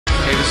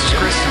this is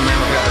Chris, and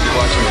I'm glad to be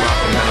watching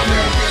Rock and Metal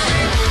News.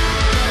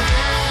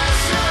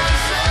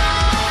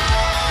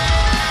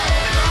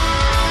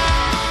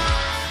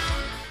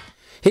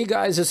 Hey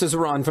guys, this is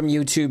Ron from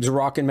YouTube's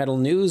Rock and Metal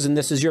News, and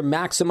this is your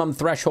maximum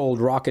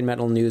threshold Rock and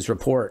Metal News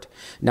report.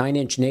 9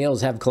 Inch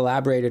Nails have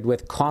collaborated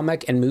with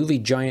comic and movie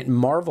giant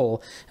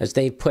Marvel as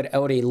they've put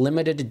out a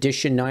limited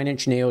edition 9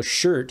 Inch Nails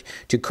shirt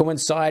to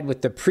coincide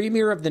with the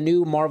premiere of the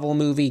new Marvel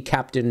movie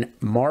Captain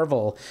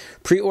Marvel.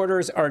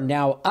 Pre-orders are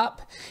now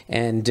up,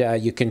 and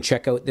you can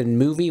check out the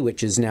movie,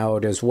 which is now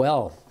out as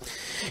well.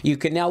 You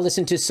can now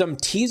listen to some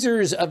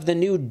teasers of the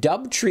new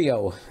Dub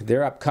Trio.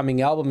 Their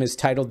upcoming album is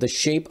titled The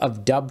Shape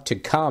of Dub to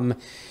Come,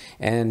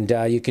 and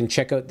you can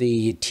check out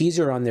the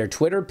teaser on their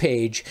Twitter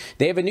page.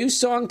 They have a new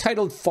song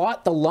titled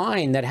Fought the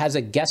Line that has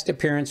a guest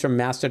appearance from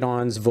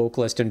Mastodon's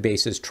vocalist and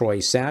bassist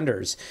Troy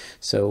Sanders.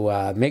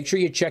 So make sure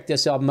you check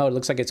this album out. It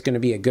looks like it's going to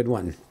be a good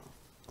one.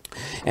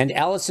 And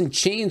Alice in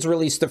Chains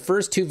released the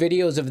first 2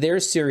 videos of their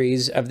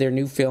series of their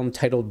new film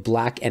titled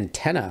Black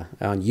Antenna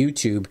on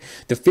YouTube.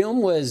 The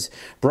film was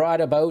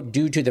brought about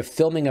due to the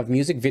filming of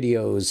music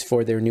videos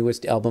for their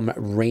newest album,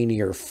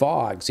 Rainier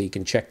Fog, so you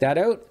can check that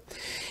out.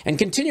 And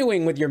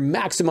continuing with your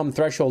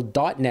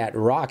MaximumThreshold.net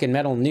Rock and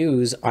Metal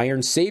News,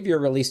 Iron Savior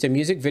released a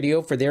music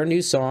video for their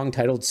new song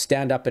titled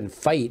Stand Up and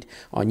Fight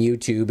on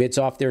YouTube. It's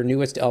off their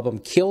newest album,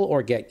 Kill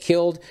or Get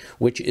Killed,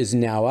 which is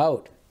now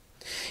out.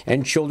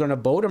 And Children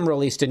of Bodom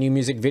released a new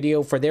music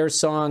video for their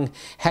song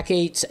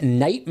Hecate's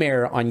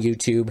Nightmare on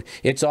YouTube.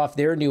 It's off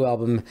their new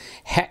album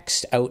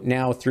Hexed, out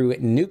now through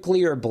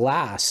Nuclear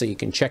Blast, so you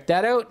can check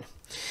that out.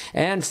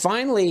 And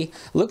finally,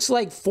 looks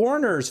like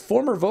Foreigner's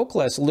former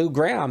vocalist Lou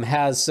Gramm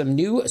has some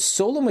new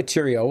solo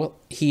material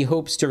he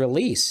hopes to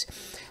release.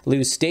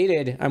 Lou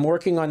stated, "I'm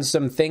working on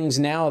some things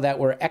now that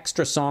were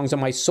extra songs on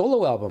my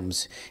solo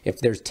albums. If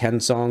there's 10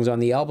 songs on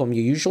the album,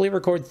 you usually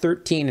record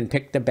 13 and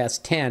pick the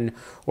best 10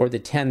 or the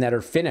 10 that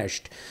are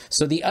finished.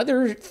 So the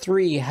other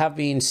 3 have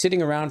been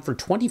sitting around for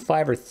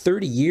 25 or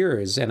 30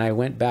 years, and I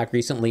went back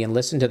recently and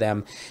listened to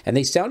them, and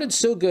they sounded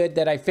so good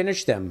that I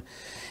finished them."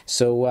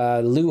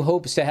 So Lou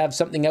hopes to have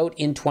something out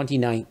in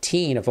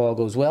 2019 if all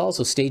goes well,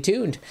 so stay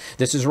tuned.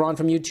 This is Ron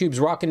from YouTube's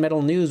Rock and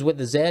Metal News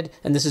with a Z,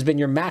 and this has been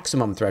your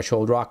Maximum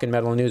Threshold Rock and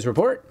Metal News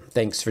report.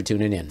 Thanks for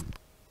tuning in.